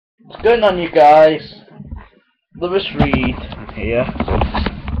What's going on, you guys? Lewis Reed here.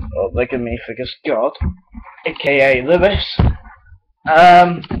 Or look at me, figures God, aka Lewis.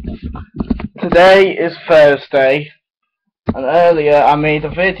 Today is Thursday, and earlier I made a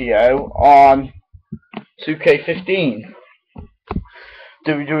video on 2K15,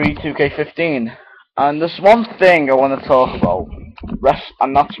 WWE 2K15, and there's one thing I want to talk about,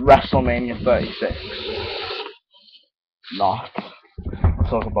 and that's WrestleMania 36. I'll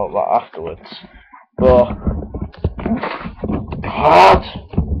talk about that afterwards. But God,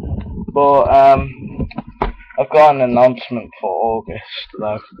 I've got an announcement for August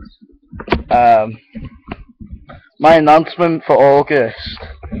though. My announcement for August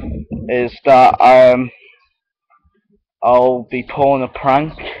is that I'll be pulling a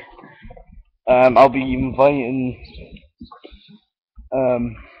prank. I'll be inviting a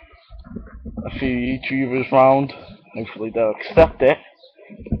few YouTubers round. Hopefully they'll accept it,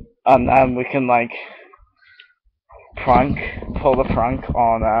 and then we can pull a prank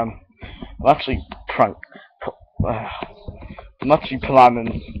on. I'm actually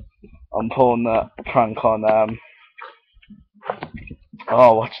planning on pulling a prank on.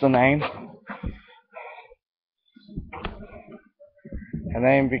 Oh, what's the name? Her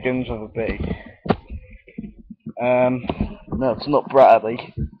name begins with a B. No, it's not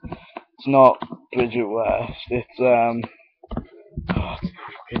Bradley. It's not Bridget West. It's what's the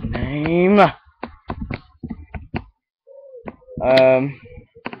fucking name? I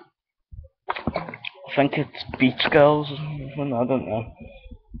think it's Beach Girls or something. I don't know.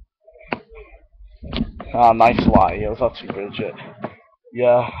 Ah, nice lie. It was actually Bridget.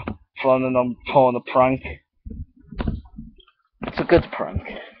 Yeah, planning on pulling a prank. It's a good prank.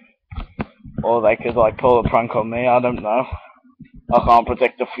 Or they could pull a prank on me. I don't know. I can't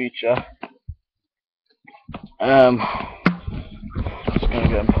predict the future. Just gonna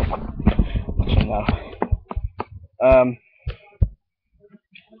get watching now.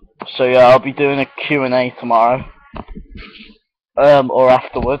 So yeah, I'll be doing a Q&A tomorrow. Or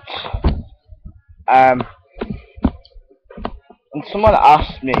afterwards. And someone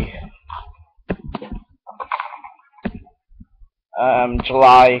asked me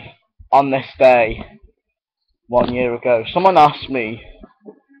July, on this day 1 year ago, someone asked me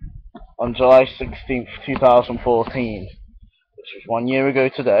on July 16th 2014, which was 1 year ago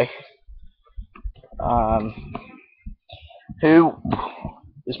today, who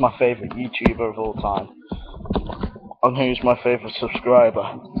is my favourite YouTuber of all time, and who's my favourite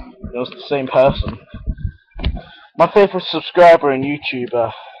subscriber. It was the same person. My favourite subscriber and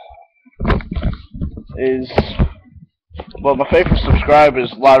YouTuber is, well, my favourite subscriber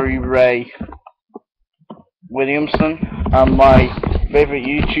is Larry Ray Williamson, and my favourite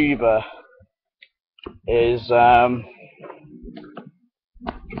YouTuber is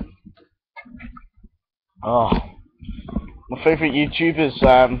my favourite YouTuber is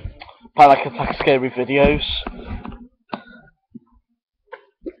Panic Attack Scary Videos.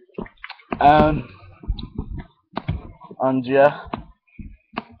 And yeah.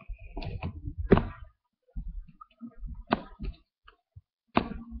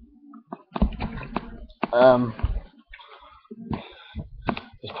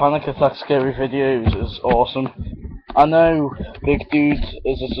 His Panic Attack Scary Videos is awesome. I know Big Dude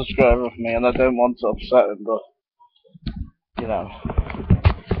is a subscriber of me, and I don't want to upset him, but you know,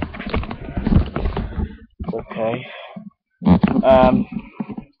 it's okay.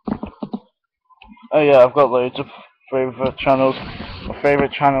 Oh yeah, I've got loads of favourite channels. My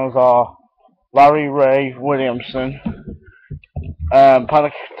favourite channels are Larry Ray Williamson,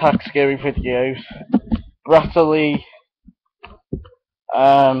 Panic Attack Scary Videos, Brattley,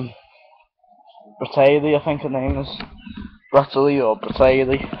 Brattaley, I think her name is. Brattley or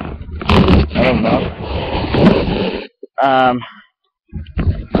Brattaley. I don't know.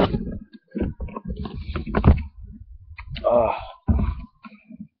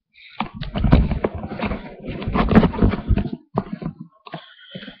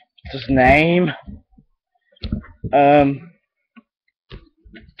 What's his name?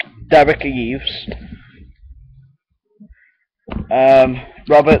 Derek Eves.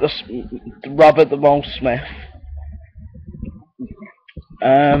 Robert the Mole Smith.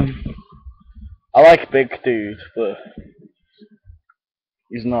 I like Big Dude, but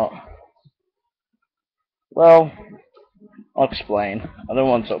he's not. Well, I'll explain. I don't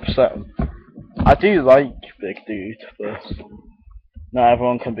want to upset him. I do like Big Dude, but not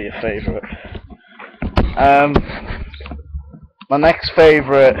everyone can be a favourite. My next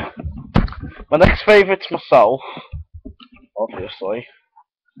favourite's myself, obviously.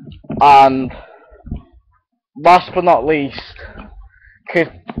 And last but not least,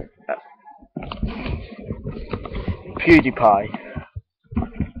 PewDiePie.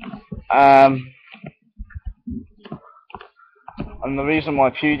 Um, and the reason why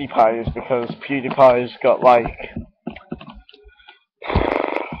PewDiePie is because PewDiePie's got like,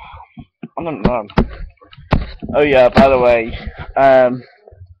 I don't know. Oh yeah, by the way,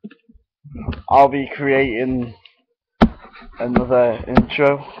 I'll be creating another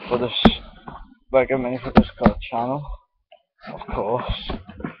intro for this Lego Minifigures Card channel, of course.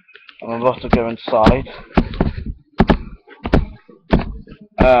 And I'm about to go inside.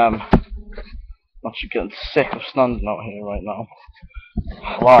 I'm actually getting sick of standing out here right now.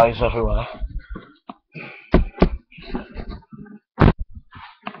 Flies everywhere.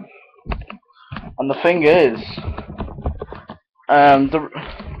 And the thing is,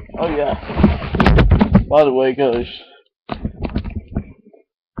 oh yeah, by the way guys,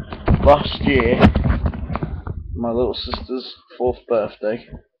 last year, my little sister's 4th birthday,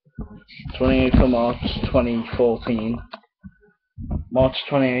 28th of March 2014, March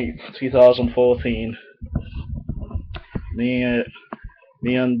 28th, 2014, me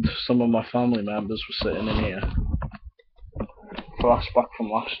and some of my family members were sitting in here. Flashback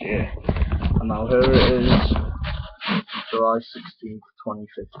from last year. And now here it is, July 16th,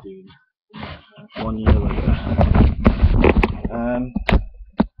 2015. 1 year later.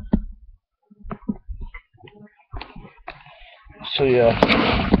 So yeah,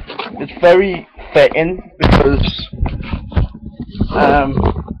 it's very fitting because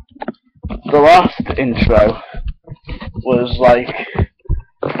the last intro was like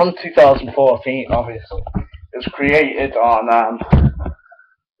from 2014, obviously. It was created on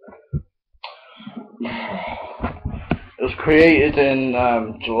it was created in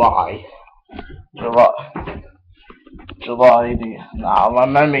July the. Nah,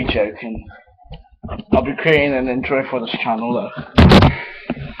 I'm only joking. I'll be creating an intro for this channel though.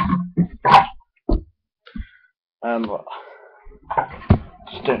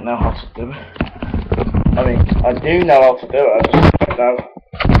 Just don't know how to do it. I mean, I do know how to do it. I just don't know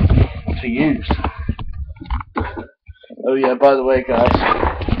to use. Oh yeah, by the way, guys,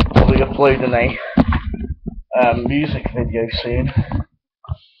 I'll be uploading a music video soon.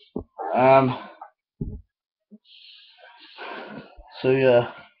 So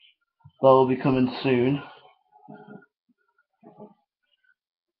yeah, that will be coming soon.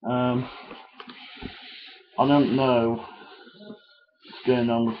 I don't know what's going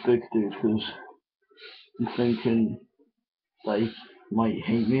on with Big Dude because I'm thinking that he might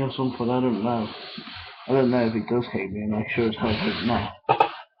hate me or something. I don't know. I don't know if he does hate me, and I sure as hell hope not.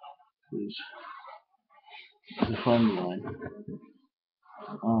 Because he's a friend of mine,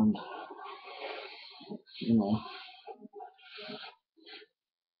 and you know,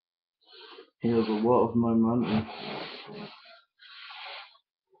 he has a lot of momentum.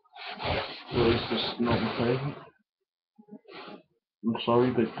 So he's just not my favourite. I'm sorry,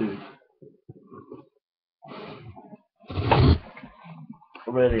 Big Dude.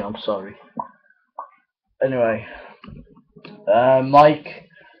 Really, I'm sorry. Anyway, like,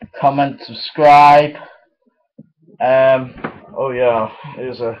 comment, subscribe. Oh yeah,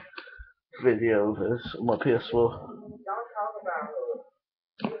 here's a video of this on my PS4. Don't talk about her.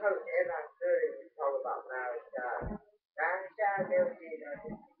 You heard everybody say you talk about Mary Shire. Mary Shire never did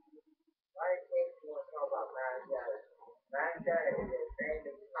nothing. Why do you think you want to talk about Mary Shire? Mary Shire is a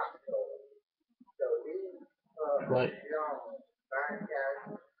random pop star. So these right. Mary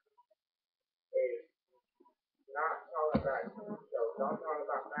Shire is not talking about you. So don't talk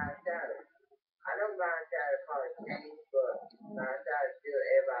about Mary Shire. I know Mary Shire is probably changed, but Mary Shire is still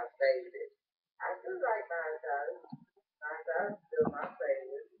everybody's favorite. I do like Mary Shire. Mary Shire is still my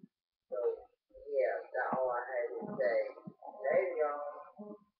favorite. So, yeah, that's all I had to say. There you go.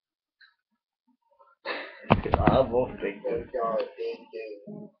 I love Big Dude.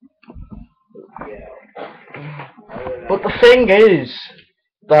 Yeah. But the thing is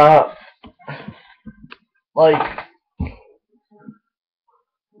that, like,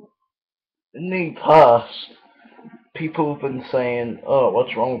 in the past, people have been saying, "Oh,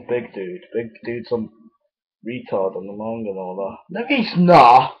 what's wrong with Big Dude? Big Dude's some retard on the manga and all that." No, he's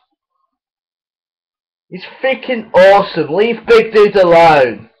not. He's freaking awesome. Leave Big Dude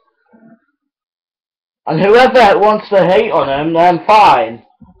alone. And whoever wants to hate on him, then fine.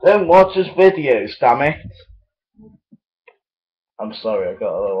 Don't watch his videos, damn it. I'm sorry, I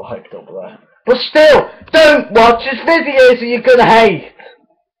got a little hyped up there. But still, don't watch his videos or you're gonna hate.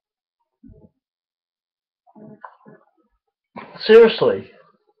 Seriously.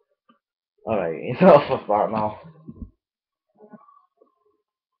 Alright, enough of that now.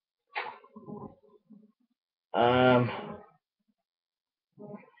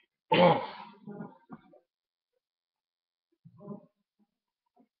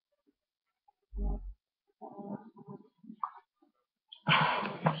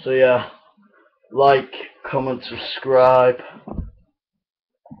 So yeah, like, comment, subscribe.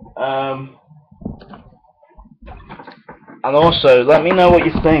 And also let me know what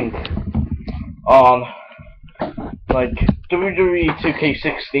you think on, like, WWE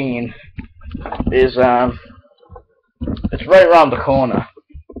 2K16 is it's right around the corner.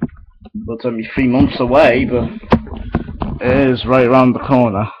 Well, it's only 3 months away, but it is right around the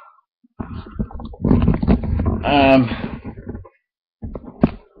corner.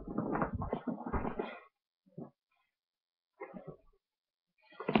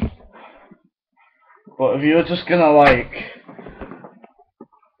 But if you're just gonna, like,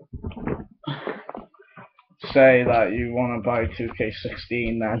 say that you want to buy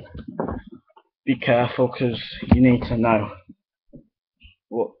 2K16, then be careful, because you need to know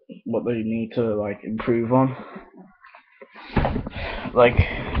what they need to, like, improve on. Like,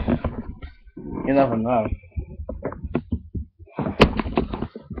 you never know.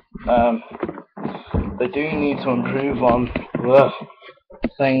 They do need to improve on the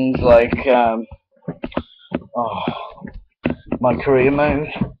things like my career mode,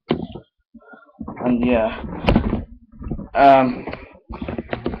 and yeah.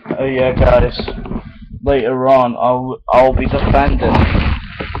 Oh yeah, guys. Later on, I'll be defending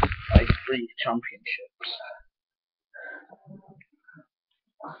like 3 championships.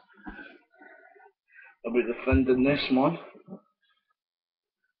 I'll be defending this one.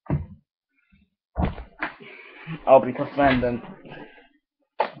 I'll be defending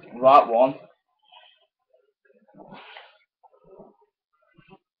that one.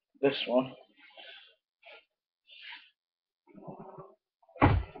 This one.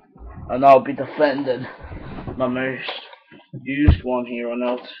 And I'll be defending my most used one here on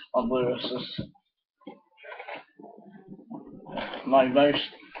out on Lewis's. My most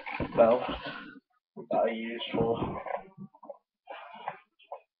belt that I use for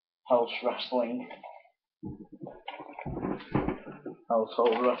house wrestling.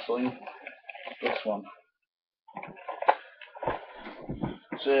 Household wrestling. This one.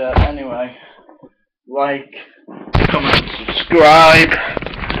 So yeah, anyway, like, comment, subscribe,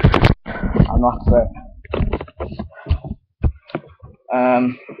 and that's it.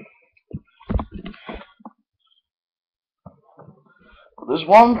 There's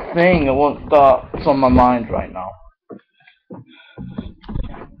one thing that's on my mind right now.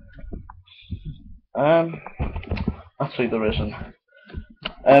 Actually there isn't.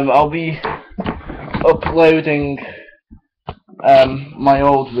 I'll be uploading my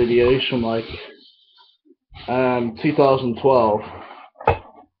old videos from like 2012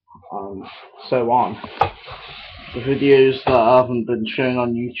 and so on. The videos that haven't been shown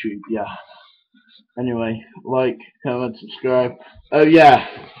on YouTube yet. Anyway, like, comment, subscribe. Oh yeah,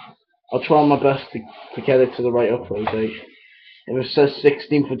 I'll try my best to get it to the right upload date. If it says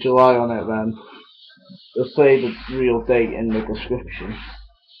 16th of July on it, then it'll say the real date in the description.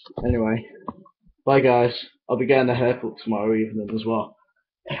 Anyway, bye guys. I'll be getting a haircut tomorrow evening as well.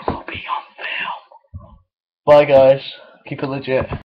 It will be on film. Bye guys. Keep it legit.